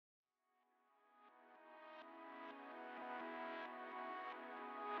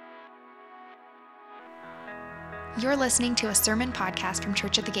You're listening to a sermon podcast from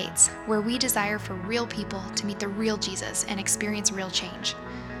Church at the Gates, where we desire for real people to meet the real Jesus and experience real change.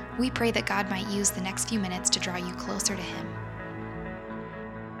 We pray that God might use the next few minutes to draw you closer to Him.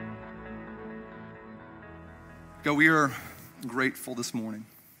 God, we are grateful this morning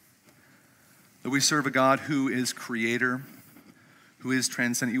that we serve a God who is creator, who is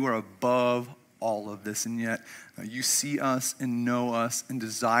transcendent. You are above all of this, and yet you see us and know us and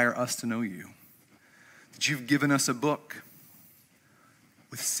desire us to know you. That you've given us a book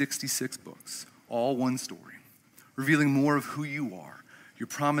with 66 books, all one story, revealing more of who you are, your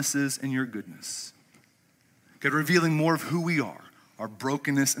promises and your goodness. God, revealing more of who we are, our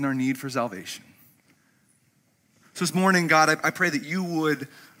brokenness and our need for salvation. So this morning, God, I pray that you would,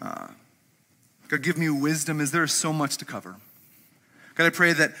 God, give me wisdom as there is so much to cover. God, I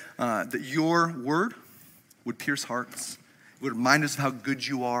pray that your word would pierce hearts. It would remind us of how good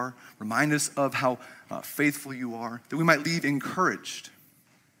you are, remind us of how faithful you are, that we might leave encouraged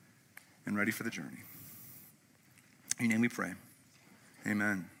and ready for the journey. In your name we pray.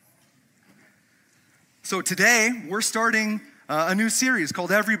 Amen. So today, we're starting a new series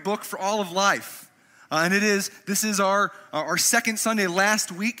called Every Book for All of Life. This is our second Sunday.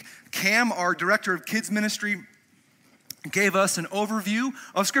 Last week, Cam, our director of kids ministry, gave us an overview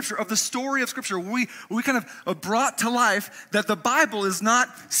of Scripture, of the story of Scripture. We kind of brought to life that the Bible is not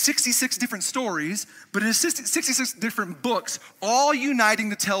 66 different stories, but it is 66 different books, all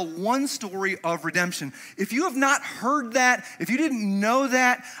uniting to tell one story of redemption. If you have not heard that, if you didn't know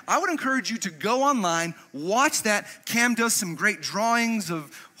that, I would encourage you to go online, watch that. Cam does some great drawings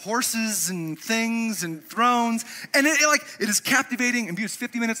of horses and things and thrones, and it is captivating, and it's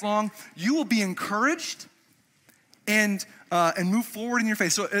 50 minutes long. You will be encouraged and move forward in your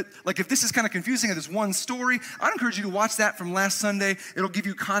faith. So if this is kind of confusing and there's one story, I'd encourage you to watch that from last Sunday. It'll give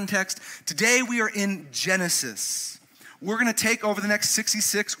you context. Today we are in Genesis. We're going to take over the next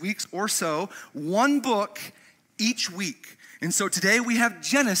 66 weeks or so, one book each week. And so today we have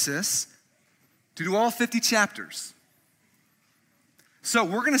Genesis to do all 50 chapters. So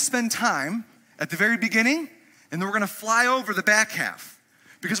we're going to spend time at the very beginning, and then we're going to fly over the back half.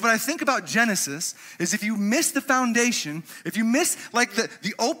 Because what I think about Genesis is if you miss the foundation, if you miss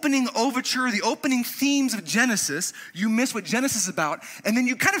the opening overture, the opening themes of Genesis, you miss what Genesis is about, and then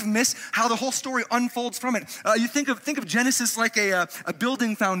you kind of miss how the whole story unfolds from it. You think of Genesis like a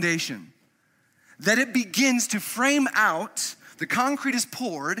building foundation, that it begins to frame out. The concrete is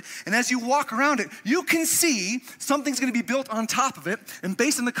poured, and as you walk around it, you can see something's going to be built on top of it, and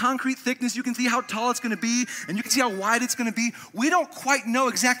based on the concrete thickness, you can see how tall it's going to be, and you can see how wide it's going to be. We don't quite know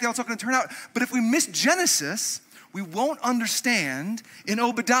exactly how it's all going to turn out, but if we miss Genesis, we won't understand in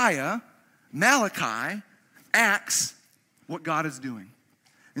Obadiah, Malachi, Acts, what God is doing.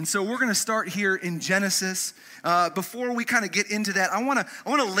 And so we're going to start here in Genesis. Before we kind of get into that, I want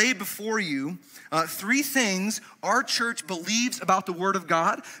to lay before you three things our church believes about the Word of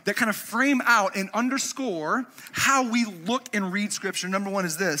God that kind of frame out and underscore how we look and read Scripture. Number one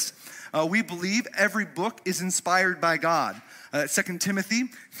is this. We believe every book is inspired by God. 2 Timothy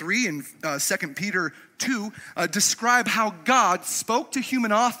 3 and 2 Peter 2 describe how God spoke to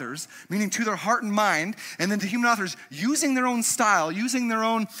human authors, meaning to their heart and mind, and then to human authors using their own style, using their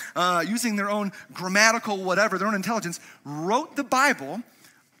own grammatical whatever, their own intelligence, wrote the Bible,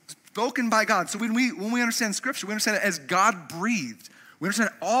 spoken by God. So when we understand Scripture, we understand it as God breathed. We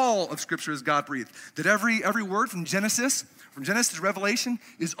understand all of Scripture as God breathed. That every word from Genesis to Revelation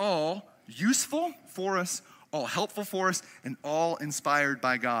is all useful for us, all helpful for us, and all inspired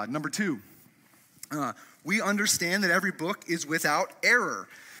by God. Number two, we understand that every book is without error.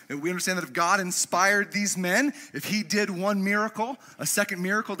 We understand that if God inspired these men, if he did one miracle, a second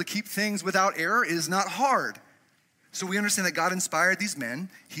miracle to keep things without error is not hard. So we understand that God inspired these men,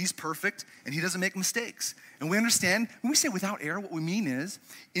 he's perfect, and he doesn't make mistakes. And we understand, when we say without error, what we mean is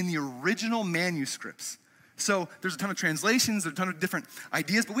in the original manuscripts. So there's a ton of translations, there's a ton of different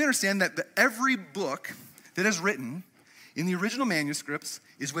ideas, but we understand that every book that is written in the original manuscripts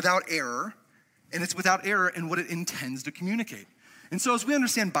is without error, and it's without error in what it intends to communicate. And so as we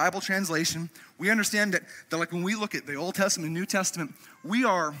understand Bible translation, we understand that when we look at the Old Testament and New Testament, we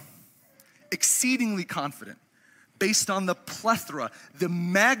are exceedingly confident based on the plethora, the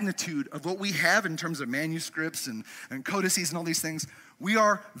magnitude of what we have in terms of manuscripts and codices and all these things. We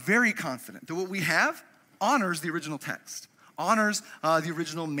are very confident that what we have honors the original text, honors the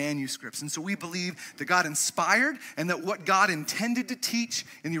original manuscripts. And so we believe that God inspired and that what God intended to teach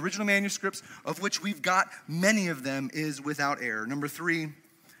in the original manuscripts, of which we've got many of them, is without error. Number three,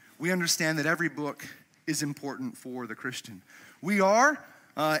 we understand that every book is important for the Christian. We are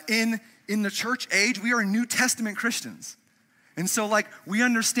in the church age, we are New Testament Christians. And so, like, we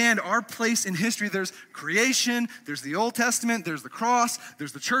understand our place in history. There's creation, there's the Old Testament, there's the cross,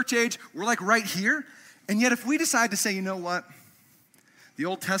 there's the church age. We're like right here. And yet if we decide to say, you know what, the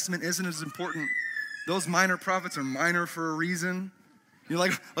Old Testament isn't as important, those minor prophets are minor for a reason, you know,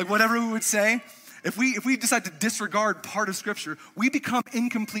 like whatever we would say, if we decide to disregard part of Scripture, we become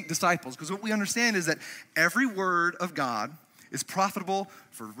incomplete disciples, because what we understand is that every word of God is profitable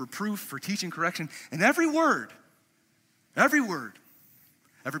for reproof, for teaching, correction, and every word, every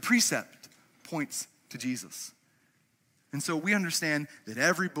precept points to Jesus. And so we understand that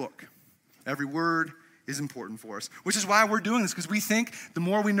every book, every word is important for us, which is why we're doing this, because we think the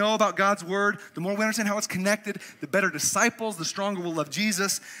more we know about God's word, the more we understand how it's connected, the better disciples, the stronger we'll love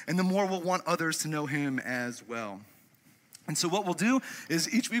Jesus, and the more we'll want others to know him as well. And so what we'll do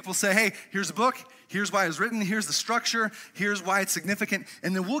is each week we'll say, hey, here's a book, here's why it was written, here's the structure, here's why it's significant,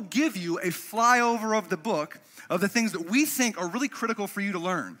 and then we'll give you a flyover of the book of the things that we think are really critical for you to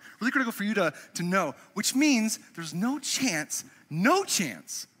learn, really critical for you to know, which means there's no chance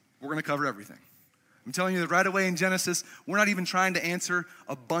we're going to cover everything. I'm telling you that right away in Genesis, we're not even trying to answer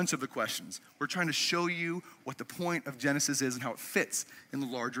a bunch of the questions. We're trying to show you what the point of Genesis is and how it fits in the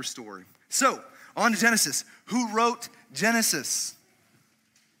larger story. So, on to Genesis. Who wrote Genesis?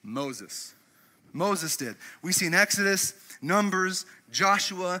 Moses. Moses did. We see in Exodus, Numbers,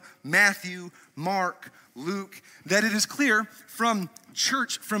 Joshua, Matthew, Mark, Luke, that it is clear from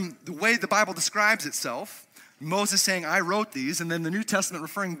the way the Bible describes itself, Moses saying, I wrote these, and then the New Testament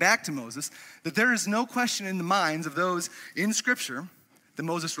referring back to Moses, that there is no question in the minds of those in Scripture that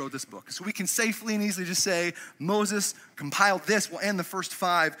Moses wrote this book. So we can safely and easily just say, Moses compiled this, and the first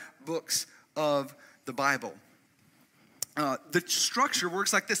 5 books of the Bible. The structure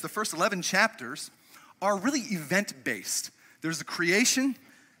works like this. The first 11 chapters are really event-based. There's the creation,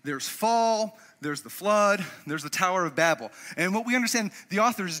 there's fall, there's the flood, there's the Tower of Babel. And what we understand the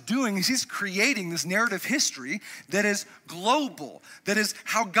author is doing is he's creating this narrative history that is global, that is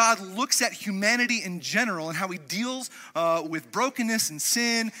how God looks at humanity in general and how he deals with brokenness and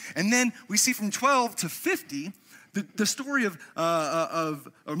sin. And then we see from 12 to 50, the story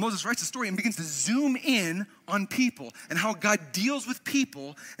or Moses writes a story and begins to zoom in on people and how God deals with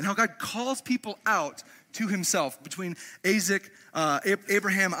people and how God calls people out to himself between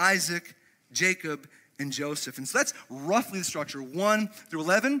Abraham, Isaac, Jacob, and Joseph. And so that's roughly the structure. 1 through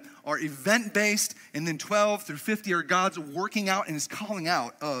 11 are event-based, and then 12 through 50 are God's working out and his calling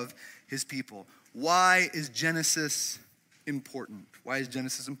out of his people. Why is Genesis important? Why is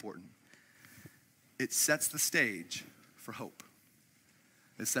Genesis important? It sets the stage for hope.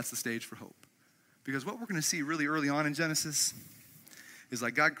 It sets the stage for hope. Because what we're going to see really early on in Genesis is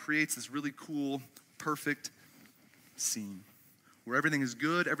like God creates this really cool, perfect scene where everything is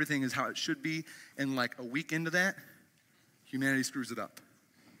good, everything is how it should be, and like a week into that, humanity screws it up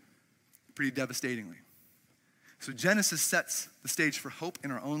pretty devastatingly. So Genesis sets the stage for hope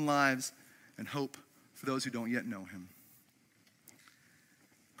in our own lives and hope for those who don't yet know him.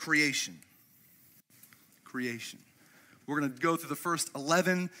 Creation. We're going to go through the first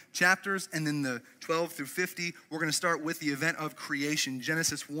 11 chapters, and then the 12 through 50, we're going to start with the event of creation.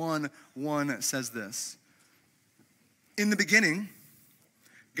 Genesis 1:1 says this. In the beginning,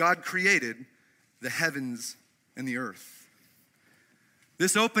 God created the heavens and the earth.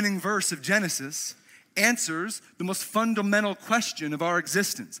 This opening verse of Genesis answers the most fundamental question of our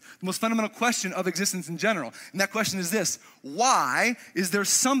existence, the most fundamental question of existence in general. And that question is this: why is there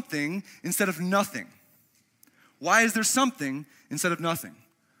something instead of nothing? Why is there something instead of nothing?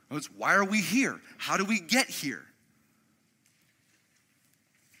 It's why are we here? How do we get here?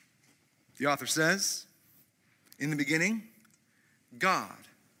 The author says, in the beginning, God.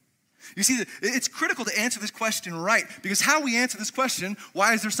 You see, it's critical to answer this question right, because how we answer this question,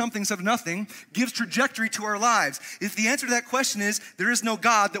 why is there something instead of nothing, gives trajectory to our lives. If the answer to that question is there is no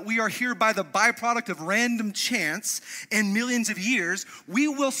God, that we are here by the byproduct of random chance and millions of years, we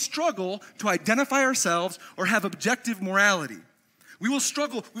will struggle to identify ourselves or have objective morality. We will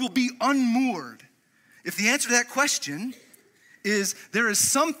struggle, we will be unmoored. If the answer to that question is there is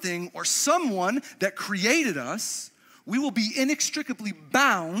something or someone that created us, we will be inextricably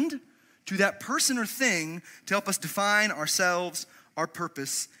bound to that person or thing to help us define ourselves, our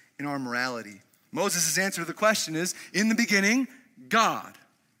purpose, and our morality. Moses' answer to the question is, in the beginning, God.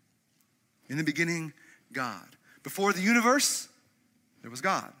 In the beginning, God. Before the universe, there was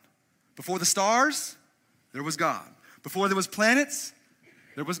God. Before the stars, there was God. Before there was planets,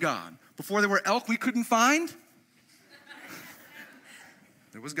 there was God. Before there were elk we couldn't find,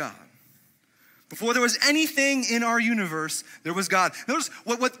 there was God. Before there was anything in our universe, there was God. Notice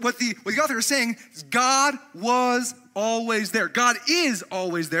what the author is saying is God was always there. God is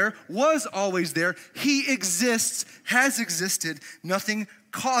always there, was always there. He exists, has existed. Nothing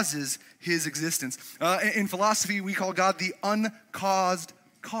causes his existence. In philosophy, we call God the uncaused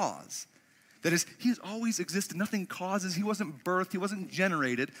cause. That is, he has always existed. Nothing causes. He wasn't birthed. He wasn't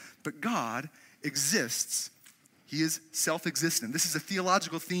generated. But God exists. He is self-existent. This is a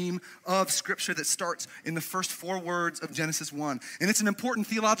theological theme of Scripture that starts in the first 4 words of Genesis 1. And it's an important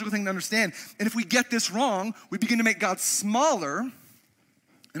theological thing to understand. And if we get this wrong, we begin to make God smaller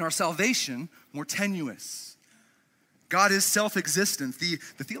and our salvation more tenuous. God is self-existent. The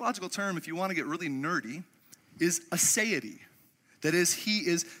theological term, if you want to get really nerdy, is aseity. That is, he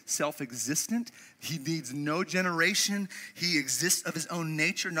is self-existent. He needs no generation. He exists of his own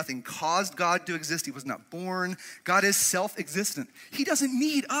nature. Nothing caused God to exist. He was not born. God is self-existent. He doesn't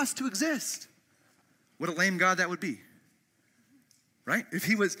need us to exist. What a lame God that would be, right? If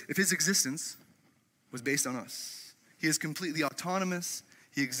his existence was based on us. He is completely autonomous.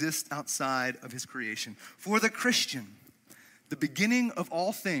 He exists outside of his creation. For the Christian, the beginning of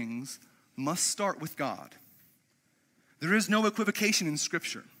all things must start with God. There is no equivocation in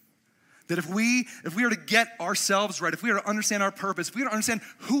Scripture. That if we are to get ourselves right, if we are to understand our purpose, if we are to understand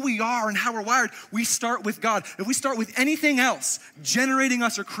who we are and how we're wired, we start with God. If we start with anything else, generating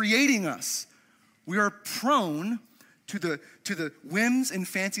us or creating us, we are prone to the whims and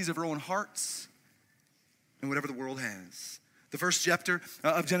fancies of our own hearts and whatever the world has. The first chapter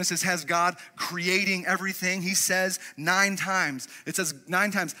of Genesis has God creating everything. He says 9 times. It says 9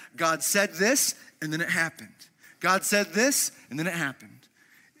 times, God said this, and then it happened. God said this, and then it happened.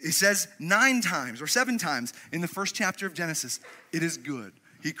 It says 9 times or 7 times in the first chapter of Genesis, it is good.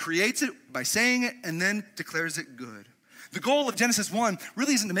 He creates it by saying it and then declares it good. The goal of Genesis 1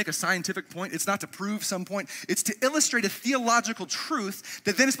 really isn't to make a scientific point. It's not to prove some point. It's to illustrate a theological truth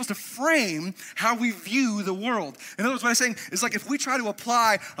that then is supposed to frame how we view the world. In other words, what I'm saying is like if we try to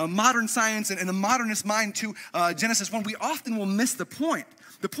apply modern science and a modernist mind to Genesis 1, we often will miss the point.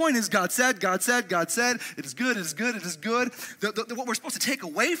 The point is God said, God said, God said, it is good, it is good, it is good. What we're supposed to take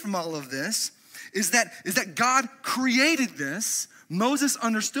away from all of this is that God created this. Moses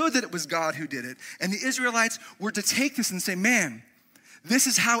understood that it was God who did it. And the Israelites were to take this and say, man, this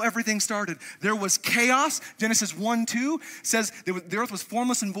is how everything started. There was chaos. Genesis 1:2 says the earth was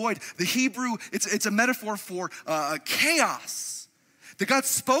formless and void. The Hebrew, it's a metaphor for chaos. That God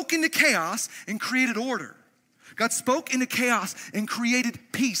spoke into chaos and created order. God spoke into chaos and created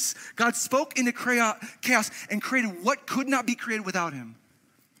peace. God spoke into chaos and created what could not be created without him.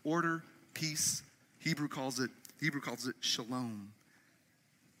 Order, peace. Hebrew calls it shalom.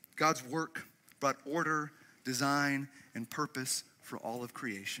 God's work brought order, design, and purpose for all of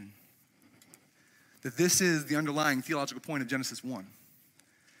creation. That this is the underlying theological point of Genesis 1.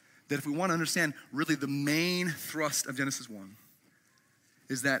 That if we want to understand really the main thrust of Genesis 1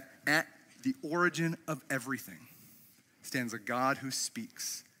 is that at the origin of everything stands a God who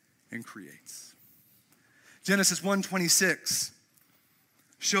speaks and creates. Genesis 1:26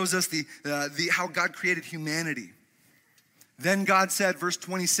 shows us how God created humanity. Then God said, verse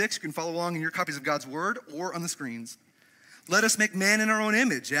 26, you can follow along in your copies of God's word or on the screens. Let us make man in our own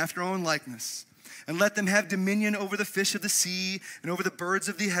image, after our own likeness, and let them have dominion over the fish of the sea, and over the birds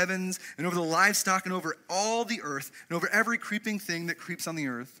of the heavens, and over the livestock, and over all the earth, and over every creeping thing that creeps on the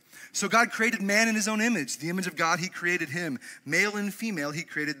earth. So God created man in his own image. The image of God, he created him. Male and female, he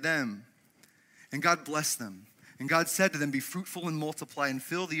created them. And God blessed them. And God said to them, be fruitful and multiply and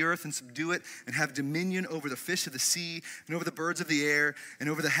fill the earth and subdue it and have dominion over the fish of the sea and over the birds of the air and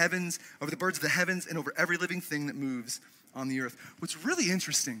over the heavens, over the birds of the heavens and over every living thing that moves on the earth. What's really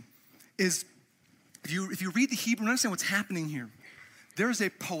interesting is if you read the Hebrew and understand what's happening here, there is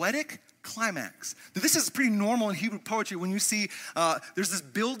a poetic climax. This is pretty normal in Hebrew poetry when you see there's this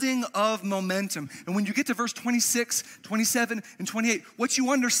building of momentum. And when you get to verse 26, 27, and 28, what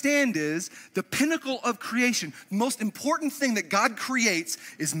you understand is the pinnacle of creation. The most important thing that God creates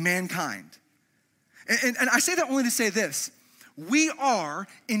is mankind. And I say that only to say this. We are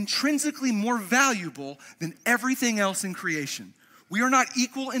intrinsically more valuable than everything else in creation. We are not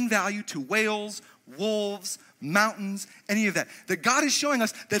equal in value to whales, wolves, mountains, any of that. That God is showing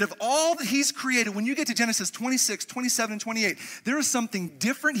us that of all that he's created, when you get to Genesis 26, 27, and 28, there is something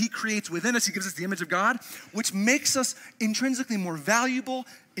different he creates within us. He gives us the image of God, which makes us intrinsically more valuable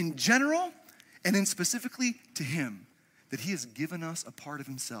in general and then specifically to him. That he has given us a part of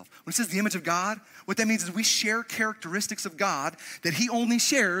himself. When it says the image of God, what that means is we share characteristics of God that he only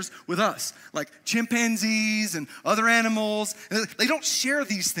shares with us. Like chimpanzees and other animals, they don't share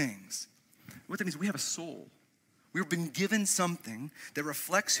these things. What that means, we have a soul. We've been given something that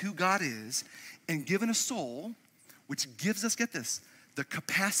reflects who God is and given a soul which gives us, get this, the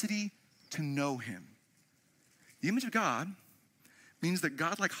capacity to know him. The image of God means that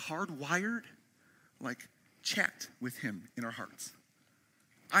God hardwired, chat with him in our hearts.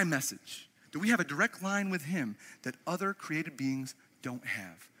 iMessage. That we have a direct line with him that other created beings don't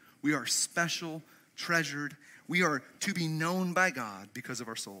have. We are special, treasured. We are to be known by God because of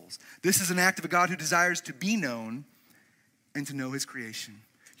our souls. This is an act of a God who desires to be known and to know his creation.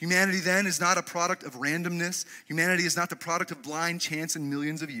 Humanity then is not a product of randomness. Humanity is not the product of blind chance in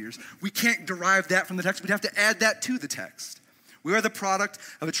millions of years. We can't derive that from the text. We'd have to add that to the text. We are the product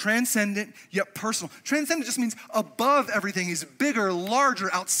of a transcendent yet personal. Transcendent just means above everything. He's bigger,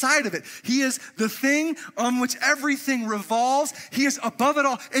 larger, outside of it. He is the thing on which everything revolves. He is above it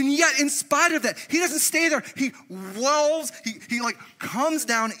all. And yet, in spite of that, he doesn't stay there. He wells, he comes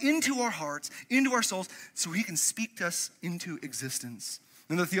down into our hearts, into our souls, so he can speak to us into existence.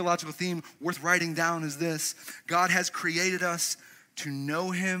 Another theological theme worth writing down is this: God has created us to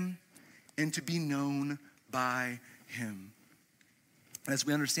know him and to be known by him. As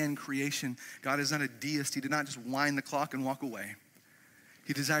we understand creation, God is not a deist. He did not just wind the clock and walk away.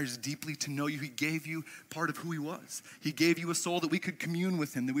 He desires deeply to know you. He gave you part of who he was. He gave you a soul that we could commune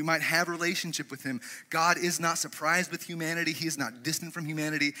with him, that we might have relationship with him. God is not surprised with humanity. He is not distant from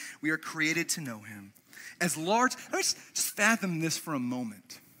humanity. We are created to know him. As large, let me just fathom this for a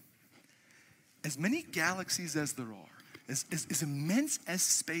moment. As many galaxies as there are, as immense as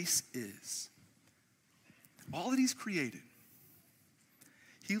space is, all that he's created,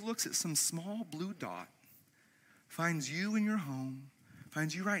 he looks at some small blue dot, finds you in your home,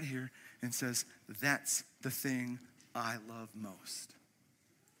 finds you right here, and says, that's the thing I love most.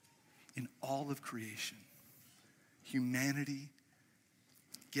 In all of creation, humanity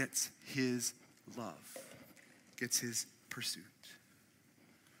gets his love, gets his pursuit.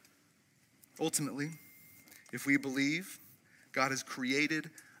 Ultimately, if we believe God has created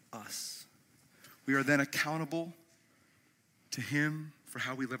us, we are then accountable to him for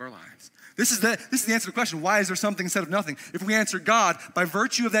how we live our lives. This is the answer to the question, why is there something instead of nothing? If we answer God, by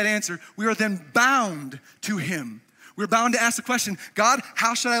virtue of that answer, we are then bound to him. We're bound to ask the question, God,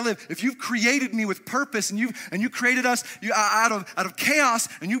 how should I live? If you've created me with purpose and you created us out of chaos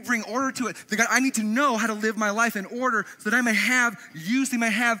and you bring order to it, then God, I need to know how to live my life in order so that I may have use, I may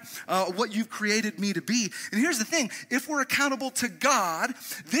have what you've created me to be. And here's the thing, if we're accountable to God,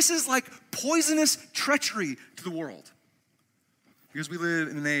 this is like poisonous treachery to the world. Because we live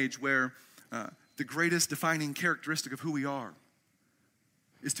in an age where the greatest defining characteristic of who we are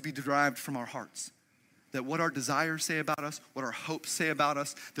is to be derived from our hearts. That what our desires say about us, what our hopes say about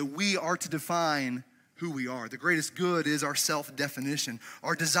us, that we are to define who we are. The greatest good is our self-definition.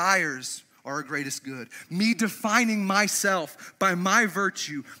 Our desires are our greatest good. Me defining myself by my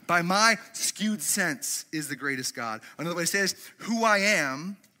virtue, by my skewed sense is the greatest God. Another way to say it is, who I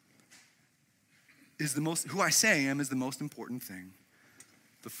am is who I say I am is the most important thing.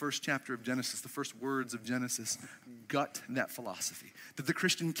 The first chapter of Genesis, the first words of Genesis gut that philosophy. That the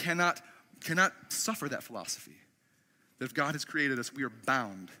Christian cannot suffer that philosophy. That if God has created us, we are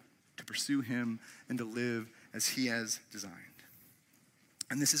bound to pursue him and to live as he has designed.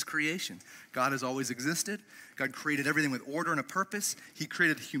 And this is creation. God has always existed. God created everything with order and a purpose. He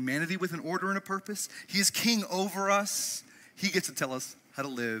created humanity with an order and a purpose. He is king over us. He gets to tell us how to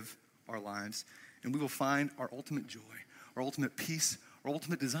live our lives. And we will find our ultimate joy, our ultimate peace, our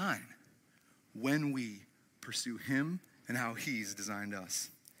ultimate design when we pursue him and how he's designed us.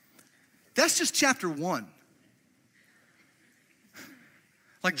 That's just chapter 1.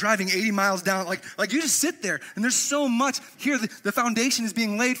 Like driving 80 miles down, like you just sit there and there's so much here. The foundation is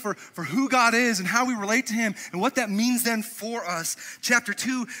being laid for who God is and how we relate to him and what that means then for us. Chapter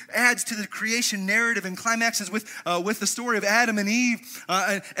 2 adds to the creation narrative and climaxes with the story of Adam and Eve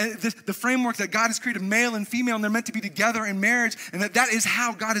and the framework that God has created male and female and they're meant to be together in marriage and that is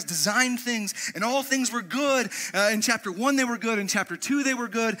how God has designed things and all things were good. In chapter 1 they were good, in chapter 2 they were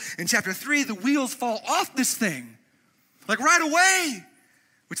good, in chapter 3 the wheels fall off this thing like right away.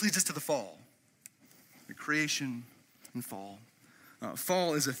 Which leads us to the fall, the creation and fall.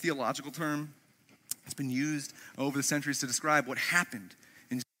 Fall is a theological term. It's been used over the centuries to describe what happened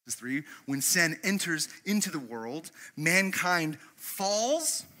in Genesis 3. When sin enters into the world, mankind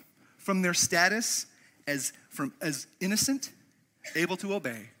falls from their status as innocent, able to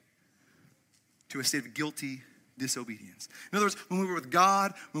obey, to a state of guilty disobedience. In other words, when we were with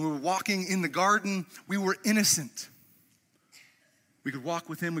God, when we were walking in the garden, we were innocent. We could walk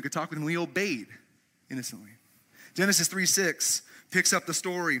with him, we could talk with him, we obeyed innocently. Genesis 3:6 picks up the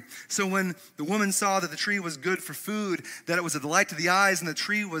story. So when the woman saw that the tree was good for food, that it was a delight to the eyes, and the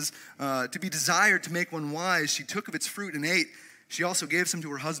tree was to be desired to make one wise, she took of its fruit and ate. She also gave some to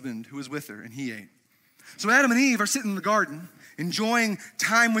her husband who was with her, and he ate. So Adam and Eve are sitting in the garden, enjoying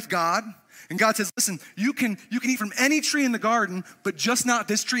time with God. And God says, listen, you can eat from any tree in the garden, but just not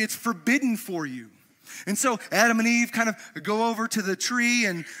this tree. It's forbidden for you. And so Adam and Eve kind of go over to the tree,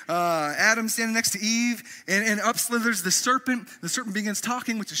 and Adam's standing next to Eve, and up slithers the serpent. The serpent begins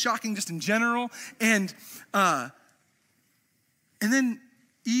talking, which is shocking just in general. And then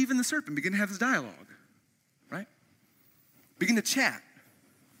Eve and the serpent begin to have this dialogue, right? Begin to chat.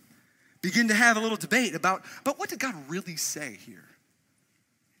 Begin to have a little debate about what did God really say here?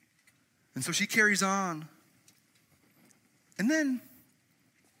 And so she carries on. And then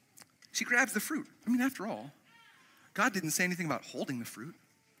she grabs the fruit. I mean, after all, God didn't say anything about holding the fruit.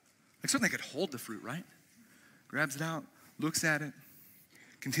 Like, certainly they could hold the fruit, right? Grabs it out, looks at it,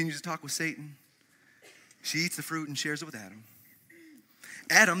 continues to talk with Satan. She eats the fruit and shares it with Adam.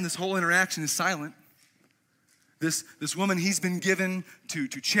 Adam, this whole interaction is silent. This woman he's been given to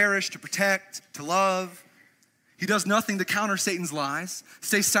cherish, to protect, to love. He does nothing to counter Satan's lies.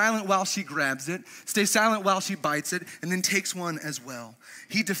 Stays silent while she grabs it. Stays silent while she bites it, and then takes one as well.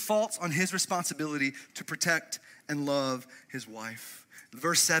 He defaults on his responsibility to protect and love his wife.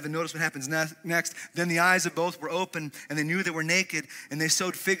 Verse 7, notice what happens next. Then the eyes of both were open, and they knew they were naked, and they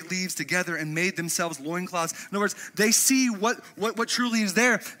sewed fig leaves together and made themselves loincloths. In other words, they see what truly is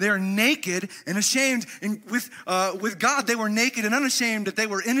there. They are naked and ashamed. And with God, they were naked and unashamed, that they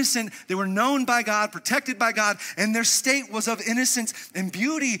were innocent. They were known by God, protected by God, and their state was of innocence and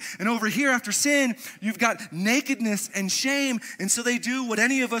beauty. And over here, after sin, you've got nakedness and shame. And so they do what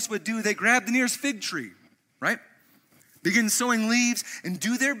any of us would do. They grab the nearest fig tree, right? Begin sowing leaves and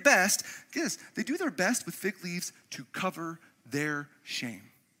do their best. Yes, they do their best with fig leaves to cover their shame.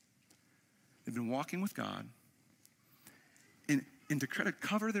 They've been walking with God. And to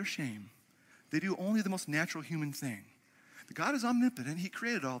cover their shame, they do only the most natural human thing. The God is omnipotent. He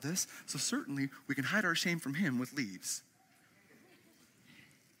created all this, so certainly we can hide our shame from him with leaves.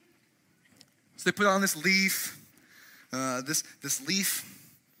 So they put on this leaf, this leaf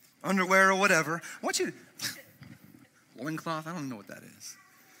underwear or whatever. I want you to... loincloth, I don't know what that is.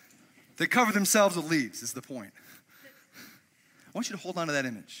 They cover themselves with leaves, is the point. I want you to hold on to that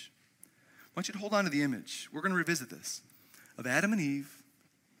image. I want you to hold on to the image. We're going to revisit this. Of Adam and Eve,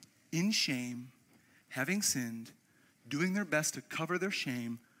 in shame, having sinned, doing their best to cover their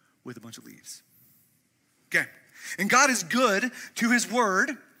shame with a bunch of leaves. Okay. And God is good to his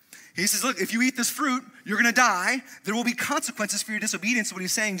word. He says, look, if you eat this fruit, you're going to die. There will be consequences for your disobedience. What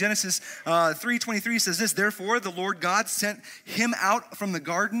he's saying, Genesis 3:23 says this, therefore the Lord God sent him out from the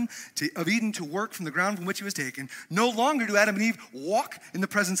garden of Eden to work from the ground from which he was taken. No longer do Adam and Eve walk in the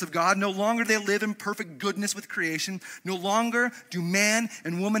presence of God. No longer do they live in perfect goodness with creation. No longer do man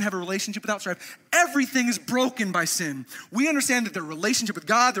and woman have a relationship without strife. Everything is broken by sin. We understand that their relationship with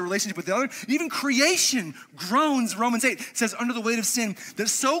God, their relationship with the other, even creation groans, Romans 8 says, under the weight of sin. That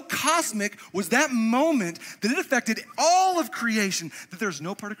so cosmic was that moment that it affected all of creation, that there's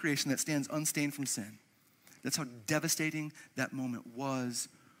no part of creation that stands unstained from sin. That's how devastating that moment was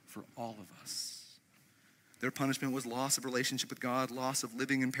for all of us. Their punishment was loss of relationship with God, loss of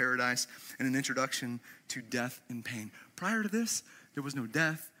living in paradise, and an introduction to death and pain. Prior to this, there was no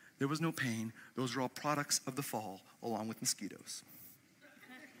death, there was no pain. Those are all products of the fall, along with mosquitoes.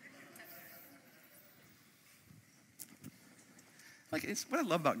 Like, it's what I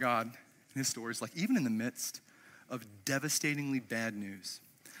love about God in his stories, like even in the midst of devastatingly bad news,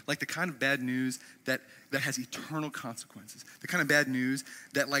 like the kind of bad news that has eternal consequences, the kind of bad news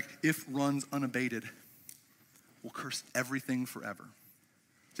that, like, if runs unabated, will curse everything forever.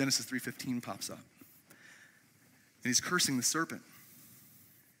 Genesis 3:15 pops up. And he's cursing the serpent,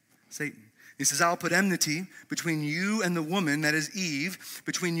 Satan. He says, I'll put enmity between you and the woman, that is Eve,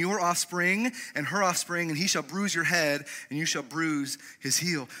 between your offspring and her offspring, and he shall bruise your head, and you shall bruise his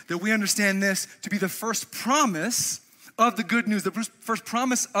heel. That we understand this to be the first promise of the good news, the first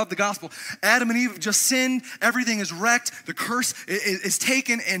promise of the gospel. Adam and Eve have just sinned. Everything is wrecked. The curse is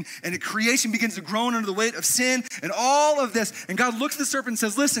taken, and creation begins to groan under the weight of sin and all of this. And God looks at the serpent and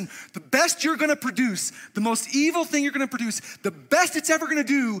says, listen, the best you're going to produce, the most evil thing you're going to produce, the best it's ever going to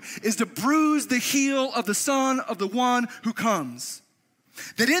do is to bruise the heel of the son of the one who comes.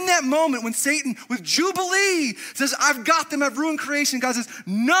 That in that moment when Satan, with jubilee, says, I've got them, I've ruined creation, God says,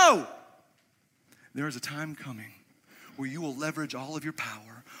 no, there is a time coming where you will leverage all of your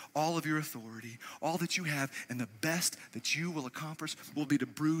power, all of your authority, all that you have, and the best that you will accomplish will be to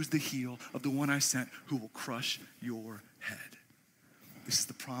bruise the heel of the one I sent who will crush your head. This is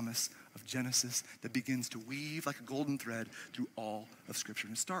the promise of Genesis that begins to weave like a golden thread through all of Scripture.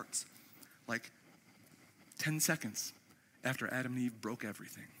 And it starts like 10 seconds after Adam and Eve broke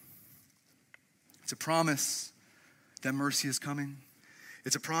everything. It's a promise that mercy is coming.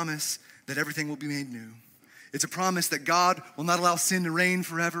 It's a promise that everything will be made new. It's a promise that God will not allow sin to reign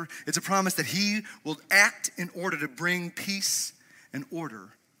forever. It's a promise that he will act in order to bring peace and order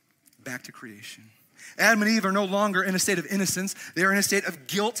back to creation. Adam and Eve are no longer in a state of innocence. They are in a state of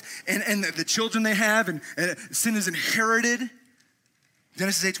guilt, and the children they have, and sin is inherited.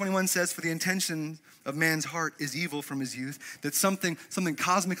 Genesis 8:21 says, for the intention of man's heart is evil from his youth, that something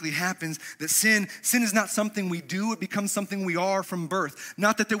cosmically happens, that sin is not something we do, it becomes something we are from birth.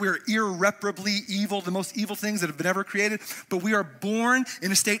 Not that we are irreparably evil, the most evil things that have been ever created, but we are born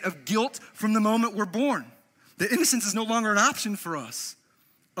in a state of guilt from the moment we're born. That innocence is no longer an option for us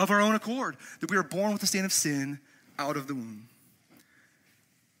of our own accord, that we are born with a state of sin out of the womb.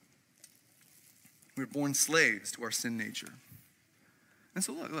 We're born slaves to our sin nature. And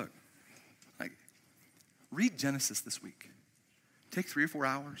so look, like, read Genesis this week. Take 3 or 4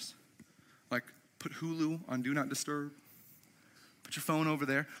 hours. Like, put Hulu on Do Not Disturb. Put your phone over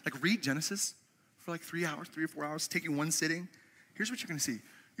there. Like, read Genesis for like 3 hours, 3 or 4 hours. Take you one sitting. Here's what you're going to see.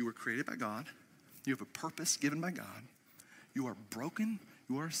 You were created by God. You have a purpose given by God. You are broken.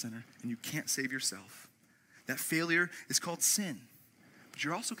 You are a sinner. And you can't save yourself. That failure is called sin. But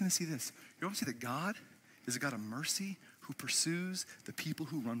you're also going to see this. You're going to see that God is a God of mercy who pursues the people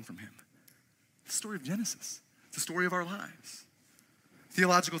who run from him. The story of Genesis. It's the story of our lives.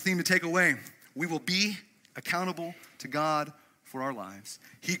 Theological theme to take away. We will be accountable to God for our lives.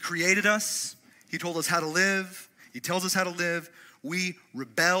 He created us. He told us how to live. He tells us how to live. We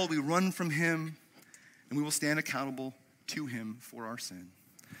rebel. We run from him. And we will stand accountable to him for our sin.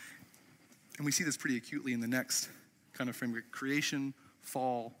 And we see this pretty acutely in the next kind of framework. Creation,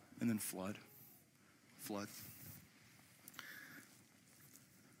 fall, and then flood. Flood.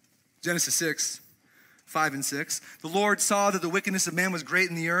 Genesis 6:5-6. The Lord saw that the wickedness of man was great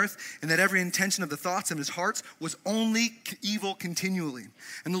in the earth, and that every intention of the thoughts of his hearts was only evil continually.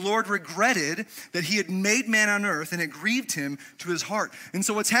 And the Lord regretted that he had made man on earth, and it grieved him to his heart. And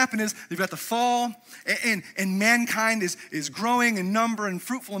so what's happened is you've got the fall, and mankind is growing in number and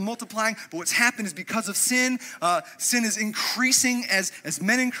fruitful and multiplying. But what's happened is because of sin, sin is increasing as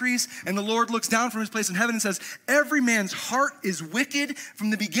men increase. And the Lord looks down from his place in heaven and says, every man's heart is wicked from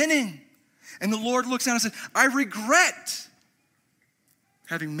the beginning. And the Lord looks down and says, I regret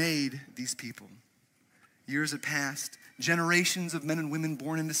having made these people. Years had passed. Generations of men and women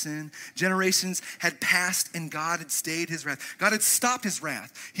born into sin. Generations had passed and God had stayed his wrath. God had stopped his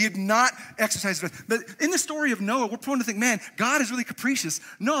wrath. He had not exercised his wrath. But in the story of Noah, we're prone to think, man, God is really capricious.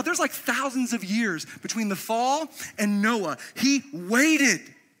 No, there's like thousands of years between the fall and Noah. He waited.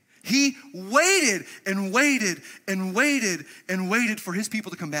 He waited and waited and waited and waited for his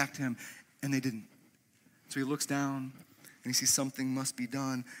people to come back to him. And they didn't. So he looks down and he sees something must be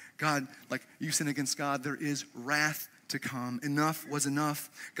done. God, like you sin against God, there is wrath to come. Enough was enough.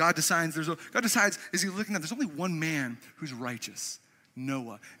 God decides, as he's looking at, there's only one man who's righteous,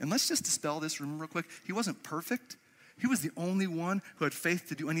 Noah. And let's just dispel this real quick. He wasn't perfect. He was the only one who had faith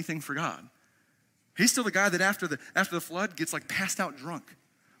to do anything for God. He's still the guy that after the flood gets like passed out drunk.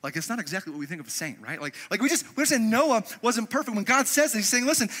 Like, it's not exactly what we think of a saint, right? Like we're saying Noah wasn't perfect. When God says that, he's saying,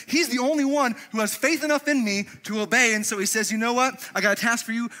 listen, he's the only one who has faith enough in me to obey. And so he says, you know what? I got a task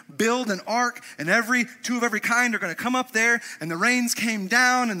for you. Build an ark, and two of every kind are going to come up there. And the rains came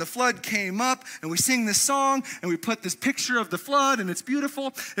down, and the flood came up, and we sing this song, and we put this picture of the flood, and it's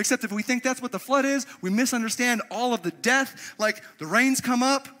beautiful. Except if we think that's what the flood is, we misunderstand all of the death. Like, the rains come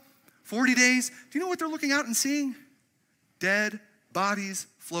up, 40 days. Do you know what they're looking out and seeing? Dead bodies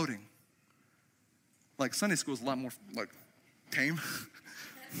floating. Like, Sunday school is a lot more like tame.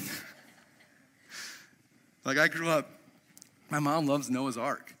 Like, I grew up, my mom loves Noah's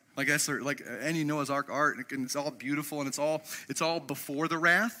Ark. Like, that's like any Noah's Ark art, and it's all beautiful, and it's all before the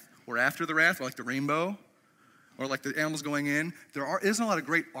wrath or after the wrath, or like the rainbow, or like the animals going in. There isn't a lot of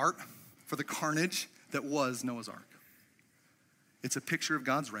great art for the carnage that was Noah's Ark. It's a picture of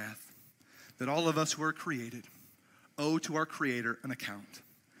God's wrath that all of us who are created owe to our Creator an account.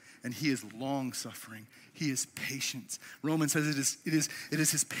 And he is long-suffering. He is patient. Romans says it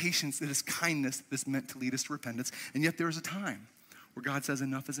is his patience, it is kindness that is meant to lead us to repentance. And yet there is a time where God says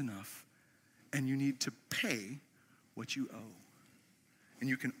enough is enough, and you need to pay what you owe. And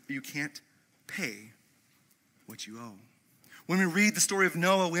you can't pay what you owe. When we read the story of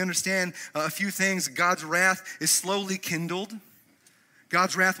Noah, we understand a few things. God's wrath is slowly kindled.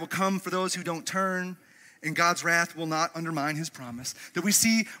 God's wrath will come for those who don't turn. and God's wrath will not undermine his promise. That we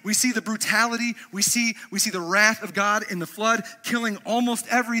see the brutality, we see the wrath of God in the flood, killing almost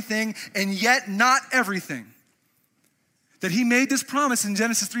everything, and yet not everything. That he made this promise in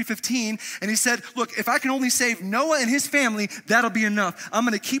Genesis 3:15, and he said, look, if I can only save Noah and his family, that'll be enough. I'm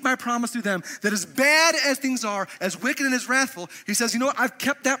gonna keep my promise through them. That as bad as things are, as wicked and as wrathful, he says, you know what, I've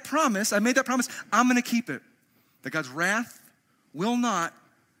kept that promise, I made that promise, I'm gonna keep it. That God's wrath will not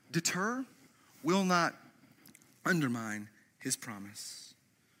deter, will not undermine his promise.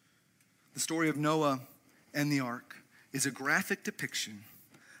 The story of Noah and the ark is a graphic depiction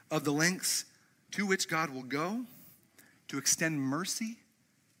of the lengths to which God will go to extend mercy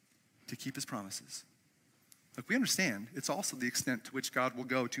to keep his promises. Look, we understand it's also the extent to which God will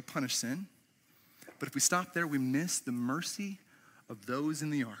go to punish sin. But if we stop there, we miss the mercy of those in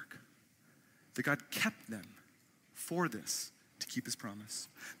the ark. That God kept them for this, to keep his promise.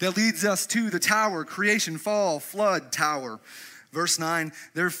 That leads us to the tower, creation, fall, flood, tower. Verse 9,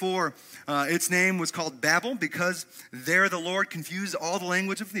 therefore, its name was called Babel because there the Lord confused all the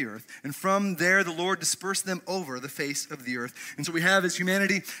language of the earth. And from there the Lord dispersed them over the face of the earth. And so we have, as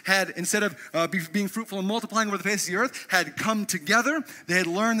humanity had, instead of being fruitful and multiplying over the face of the earth, had come together. They had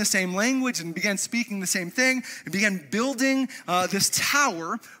learned the same language and began speaking the same thing and began building this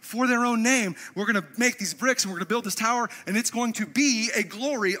tower for their own name. We're going to make these bricks and we're going to build this tower and it's going to be a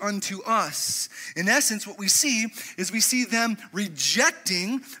glory unto us. In essence, what we see is we see them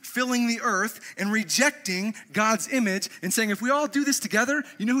rejecting filling the earth and rejecting God's image and saying, if we all do this together,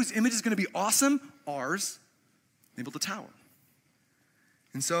 you know whose image is going to be awesome? Ours. They built a tower.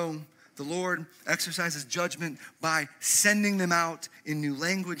 And so the Lord exercises judgment by sending them out in new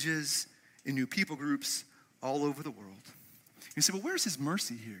languages, in new people groups all over the world. You say, well, where's his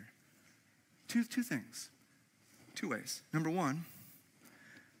mercy here? Two things. Two ways. Number one,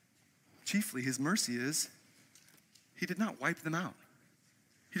 chiefly his mercy is he did not wipe them out.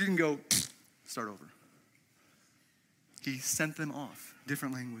 He didn't go, start over. He sent them off,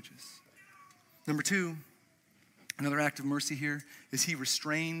 different languages. Number two, another act of mercy here is he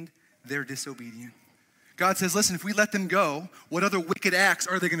restrained their disobedience. God says, listen, if we let them go, what other wicked acts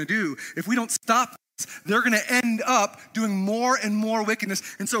are they going to do? If we don't stop this, they're going to end up doing more and more wickedness.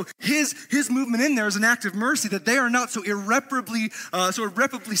 And so his movement in there is an act of mercy that they are not so irreparably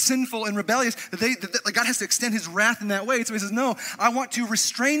sinful and rebellious that God has to extend his wrath in that way. So he says, no, I want to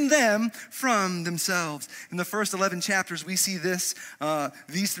restrain them from themselves. In the first 11 chapters, we see these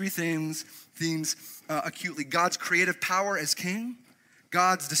three themes acutely. God's creative power as king,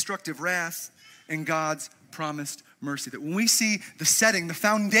 God's destructive wrath, and God's promised mercy. That when we see the setting, the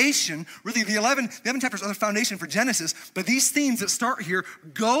foundation, really the 11 chapters are the foundation for Genesis, but these themes that start here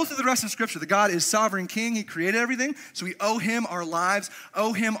go through the rest of Scripture. That God is sovereign king, he created everything, so we owe him our lives,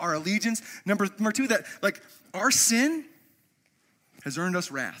 owe him our allegiance. Number two, that our sin has earned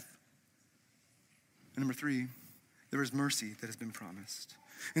us wrath. And number three, there is mercy that has been promised.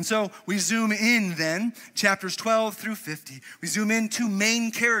 And so we zoom in then, chapters 12 through 50. We zoom in to main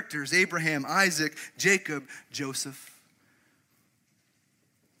characters, Abraham, Isaac, Jacob, Joseph.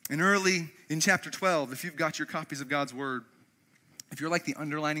 And early in chapter 12, if you've got your copies of God's word, if you're like the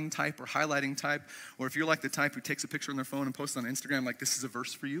underlining type or highlighting type, or if you're like the type who takes a picture on their phone and posts it on Instagram like this is a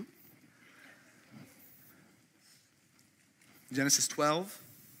verse for you. Genesis 12,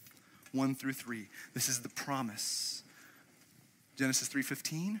 1 through 3. This is the promise. Genesis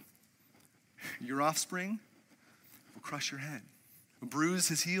 3:15, your offspring will crush your head, will bruise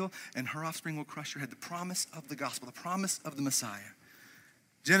his heel, and her offspring will crush your head. The promise of the gospel, the promise of the Messiah.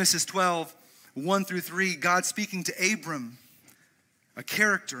 Genesis 12, 1 through 3, God speaking to Abram, a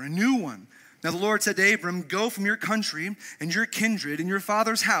character, a new one. Now the Lord said to Abram, go from your country and your kindred and your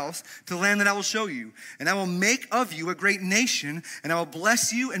father's house to the land that I will show you. And I will make of you a great nation, and I will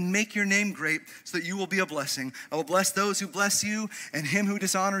bless you and make your name great so that you will be a blessing. I will bless those who bless you, and him who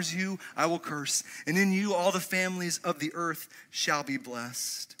dishonors you I will curse. And in you all the families of the earth shall be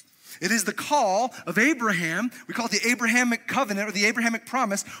blessed. It is the call of Abraham. We call it the Abrahamic covenant or the Abrahamic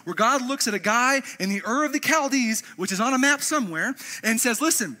promise, where God looks at a guy in the Ur of the Chaldees, which is on a map somewhere, and says,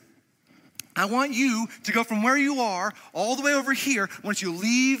 listen, I want you to go from where you are all the way over here. I want you to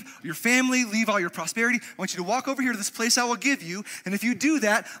leave your family, leave all your prosperity. I want you to walk over here to this place I will give you. And if you do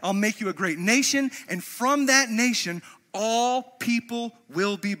that, I'll make you a great nation. And from that nation, all people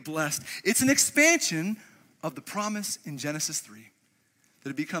will be blessed. It's an expansion of the promise in Genesis 3. That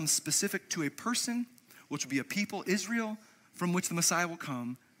it becomes specific to a person, which will be a people, Israel, from which the Messiah will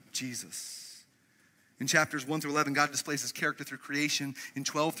come, Jesus. In chapters 1 through 11, God displays his character through creation. In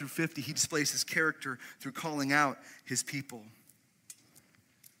 12 through 50, he displays his character through calling out his people.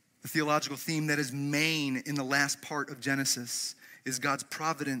 The theological theme that is main in the last part of Genesis is God's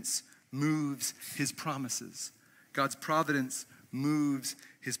providence moves his promises. God's providence moves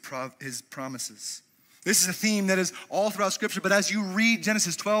his promises. This is a theme that is all throughout Scripture, but as you read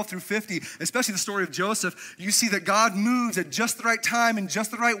Genesis 12 through 50, especially the story of Joseph, you see that God moves at just the right time, in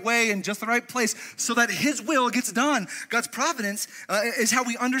just the right way, in just the right place, so that his will gets done. God's providence is how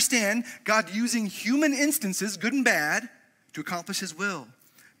we understand God using human instances, good and bad, to accomplish his will.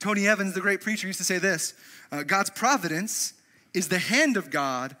 Tony Evans, the great preacher, used to say this, God's providence is the hand of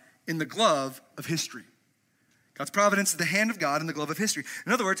God in the glove of history. God's providence is the hand of God in the glove of history.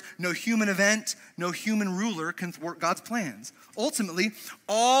 In other words, no human event, no human ruler can thwart God's plans. Ultimately,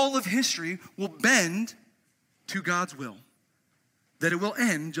 all of history will bend to God's will. That it will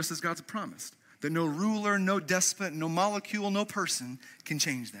end just as God's promised. That no ruler, no despot, no molecule, no person can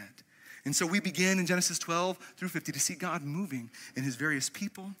change that. And so we begin in Genesis 12 through 50 to see God moving in his various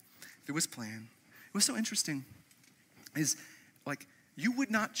people through his plan. It was so interesting. Is like you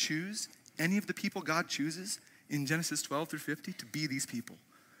would not choose any of the people God chooses in Genesis 12 through 50 to be these people.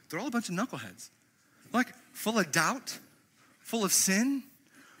 They're all a bunch of knuckleheads. Like full of doubt, full of sin,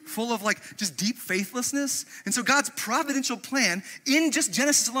 full of like just deep faithlessness. And so God's providential plan in just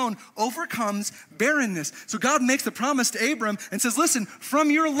Genesis alone overcomes barrenness. So God makes the promise to Abram and says, listen,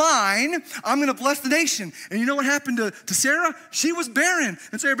 from your line, I'm gonna bless the nation. And you know what happened to Sarah? She was barren.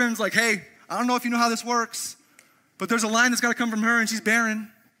 And so Abram's like, hey, I don't know if you know how this works, but there's a line that's gotta come from her and she's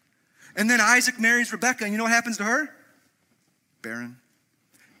barren. And then Isaac marries Rebekah, and you know what happens to her? Barren.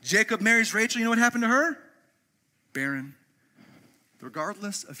 Jacob marries Rachel, you know what happened to her? Barren.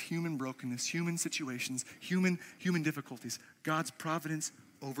 Regardless of human brokenness, human situations, human difficulties, God's providence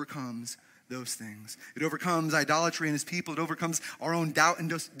overcomes those things. It overcomes idolatry in his people. It overcomes our own doubt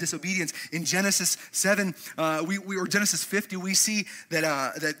and disobedience. In Genesis 7, or Genesis 50, we see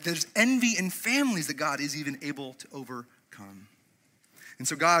that there's envy in families that God is even able to overcome. And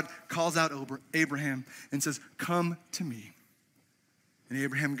so God calls out Abraham and says, come to me. And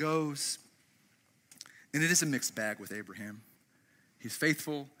Abraham goes. And it is a mixed bag with Abraham. He's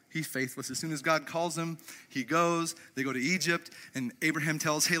faithful, he's faithless. As soon as God calls him, he goes. They go to Egypt, and Abraham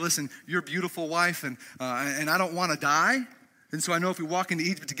tells, hey, listen, you're a beautiful wife, and I don't want to die. And so I know if we walk into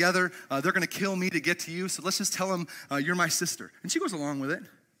Egypt together, they're going to kill me to get to you. So let's just tell them you're my sister. And she goes along with it.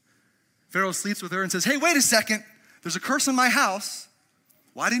 Pharaoh sleeps with her and says, hey, wait a second. There's a curse on my house.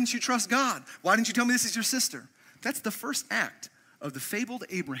 Why didn't you trust God? Why didn't you tell me this is your sister? That's the first act of the fabled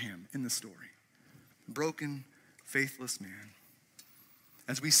Abraham in the story. Broken, faithless man.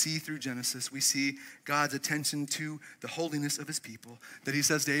 As we see through Genesis, we see God's attention to the holiness of his people. That he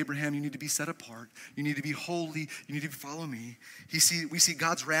says to Abraham, you need to be set apart. You need to be holy. You need to follow me. We see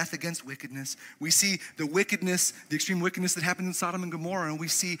God's wrath against wickedness. We see the wickedness, the extreme wickedness that happened in Sodom and Gomorrah. And we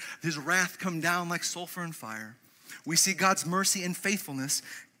see his wrath come down like sulfur and fire. We see God's mercy and faithfulness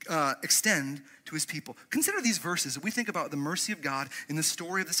extend to his people. Consider these verses. If we think about the mercy of God in the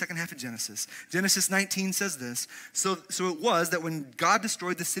story of the second half of Genesis, Genesis 19 says this, so it was that when God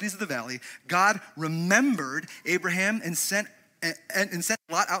destroyed the cities of the valley, God remembered Abraham and sent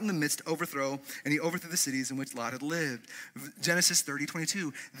Lot out in the midst to overthrow, and he overthrew the cities in which Lot had lived. Genesis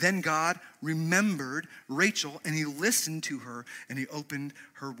 30:22. Then God remembered Rachel, and he listened to her, and he opened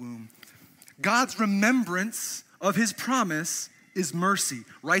her womb. God's remembrance of his promise is mercy.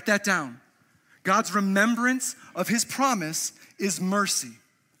 Write that down. God's remembrance of his promise is mercy.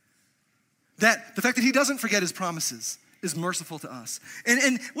 That the fact that he doesn't forget his promises is merciful to us.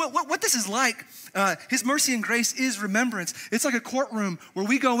 And what this is like, his mercy and grace is remembrance. It's like a courtroom where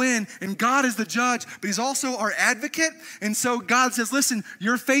we go in and God is the judge, but he's also our advocate. And so God says, listen,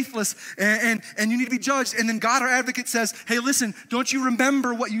 you're faithless and you need to be judged. And then God, our advocate, says, hey, listen, don't you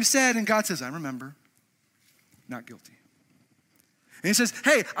remember what you said? And God says, I remember. Not guilty. And he says,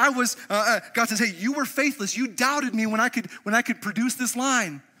 hey, God says, hey, you were faithless. You doubted me when I could produce this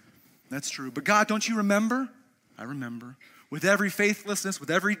line. That's true. But God, don't you remember? I remember. With every faithlessness, with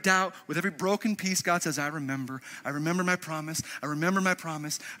every doubt, with every broken piece, God says, I remember. I remember my promise. I remember my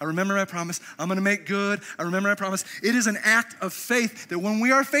promise. I remember my promise. I'm going to make good. I remember my promise. It is an act of faith that when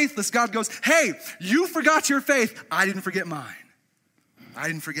we are faithless, God goes, hey, you forgot your faith. I didn't forget mine. I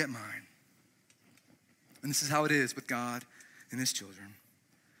didn't forget mine. And this is how it is with God and his children.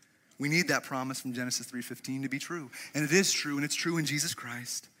 We need that promise from Genesis 3:15 to be true. And it is true, and it's true in Jesus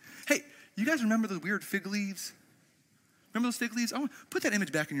Christ. Hey, you guys remember the weird fig leaves? Remember those fig leaves? I want to put that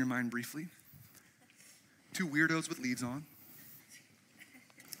image back in your mind briefly. Two weirdos with leaves on.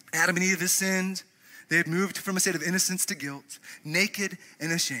 Adam and Eve had sinned. They had moved from a state of innocence to guilt, naked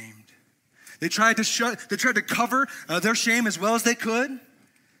and ashamed. They tried to cover their shame as well as they could.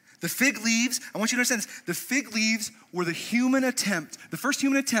 The fig leaves, I want you to understand this, the fig leaves were the first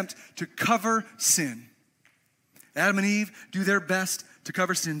human attempt to cover sin. Adam and Eve do their best to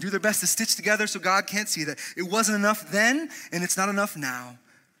cover sin, do their best to stitch together so God can't see that. It wasn't enough then, and it's not enough now.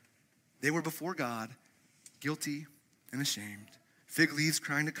 They were before God, guilty and ashamed. Fig leaves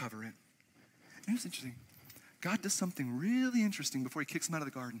trying to cover it. And it's interesting. God does something really interesting before he kicks them out of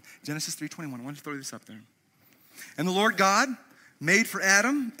the garden. Genesis 3:21. I want you to throw this up there. And the Lord God made for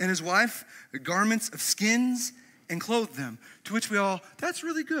Adam and his wife garments of skins and clothed them. To which we all, that's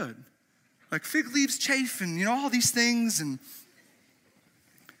really good. Like fig leaves chafe and, all these things. And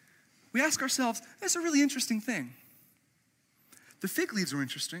we ask ourselves, that's a really interesting thing. The fig leaves are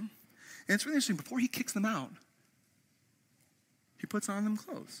interesting. And it's really interesting. Before he kicks them out, he puts on them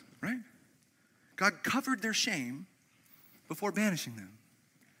clothes, right? God covered their shame before banishing them.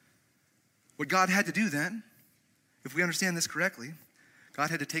 What God had to do then, if we understand this correctly,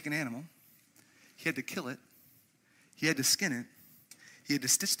 God had to take an animal, he had to kill it, he had to skin it, he had to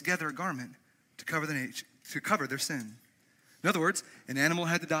stitch together a garment to cover their sin. In other words, an animal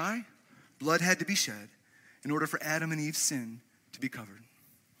had to die, blood had to be shed in order for Adam and Eve's sin to be covered.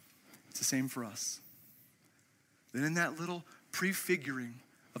 It's the same for us. Then in that little prefiguring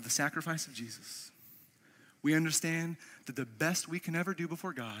of the sacrifice of Jesus, we understand that the best we can ever do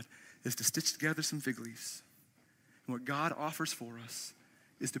before God is to stitch together some fig leaves. And what God offers for us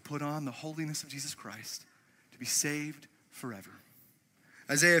is to put on the holiness of Jesus Christ, to be saved forever.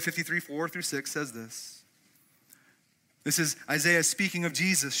 Isaiah 53:4-6 says this. This is Isaiah speaking of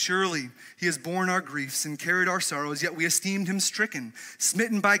Jesus. Surely he has borne our griefs and carried our sorrows, yet we esteemed him stricken,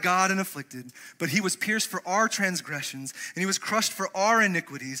 smitten by God and afflicted. But he was pierced for our transgressions, and he was crushed for our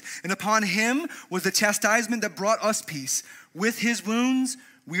iniquities. And upon him was the chastisement that brought us peace. With his wounds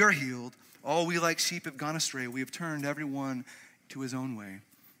we are healed. All we like sheep have gone astray. We have turned every one to his own way.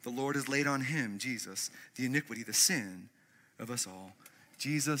 The Lord has laid on him, Jesus, the iniquity, the sin of us all.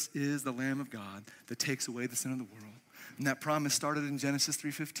 Jesus is the Lamb of God that takes away the sin of the world. And that promise started in Genesis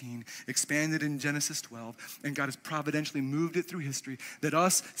 3:15, expanded in Genesis 12, and God has providentially moved it through history that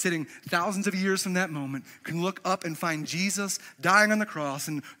us, sitting thousands of years from that moment, can look up and find Jesus dying on the cross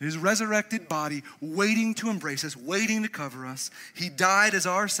and his resurrected body waiting to embrace us, waiting to cover us. He died as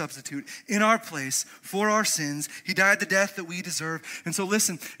our substitute in our place for our sins. He died the death that we deserve. And so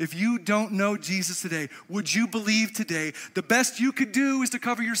listen, if you don't know Jesus today, would you believe today the best you could do is to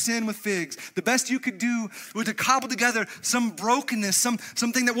cover your sin with figs? The best you could do was to cobble together some brokenness,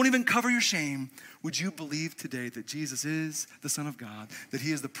 something that won't even cover your shame. Would you believe today that Jesus is the Son of God, that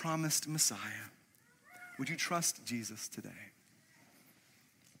he is the promised Messiah? Would you trust Jesus today?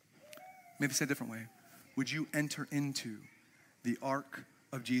 Maybe say a different way. Would you enter into the ark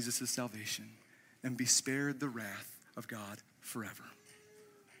of Jesus' salvation and be spared the wrath of God forever?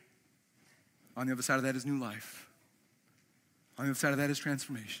 On the other side of that is new life. On the other side of that is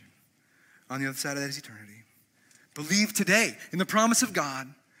transformation. On the other side of that is eternity. Believe today in the promise of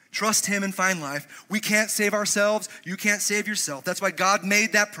God. Trust him and find life. We can't save ourselves. You can't save yourself. That's why God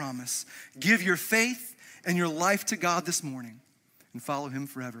made that promise. Give your faith and your life to God this morning and follow him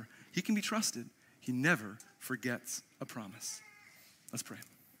forever. He can be trusted. He never forgets a promise. Let's pray.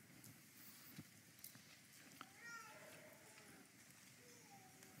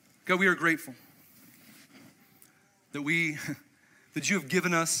 God, we are grateful that you have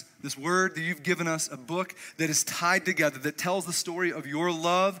given us this word, that you've given us a book that is tied together, that tells the story of your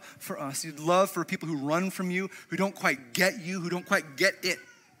love for us, your love for people who run from you, who don't quite get you, who don't quite get it.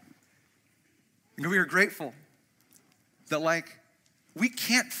 And we are grateful that we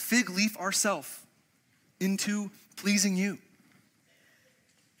can't fig leaf ourselves into pleasing you,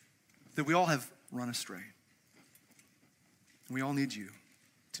 that we all have run astray. And we all need you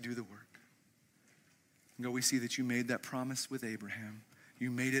to do the work. And God, we see that you made that promise with Abraham.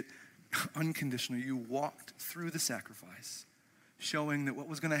 You made it unconditional. You walked through the sacrifice, showing that what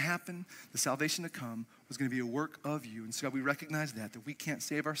was going to happen, the salvation to come, was going to be a work of you. And so God, we recognize that we can't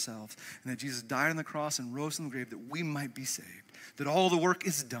save ourselves, and that Jesus died on the cross and rose from the grave that we might be saved, that all the work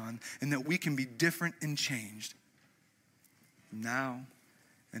is done, and that we can be different and changed now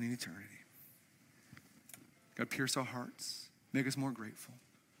and in eternity. God, pierce our hearts. Make us more grateful.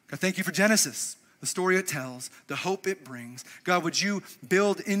 God, thank you for Genesis, the story it tells, the hope it brings. God, would you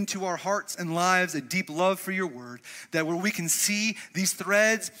build into our hearts and lives a deep love for your word, that where we can see these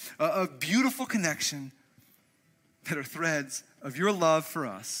threads of beautiful connection that are threads of your love for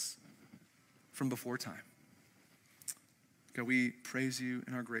us from before time. God, we praise you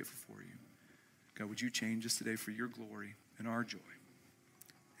and are grateful for you. God, would you change us today for your glory and our joy?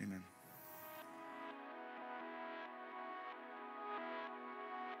 Amen.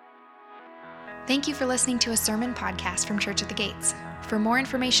 Thank you for listening to a sermon podcast from Church at the Gates. For more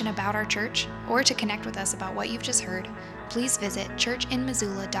information about our church or to connect with us about what you've just heard, please visit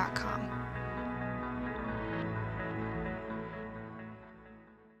churchinmissoula.com.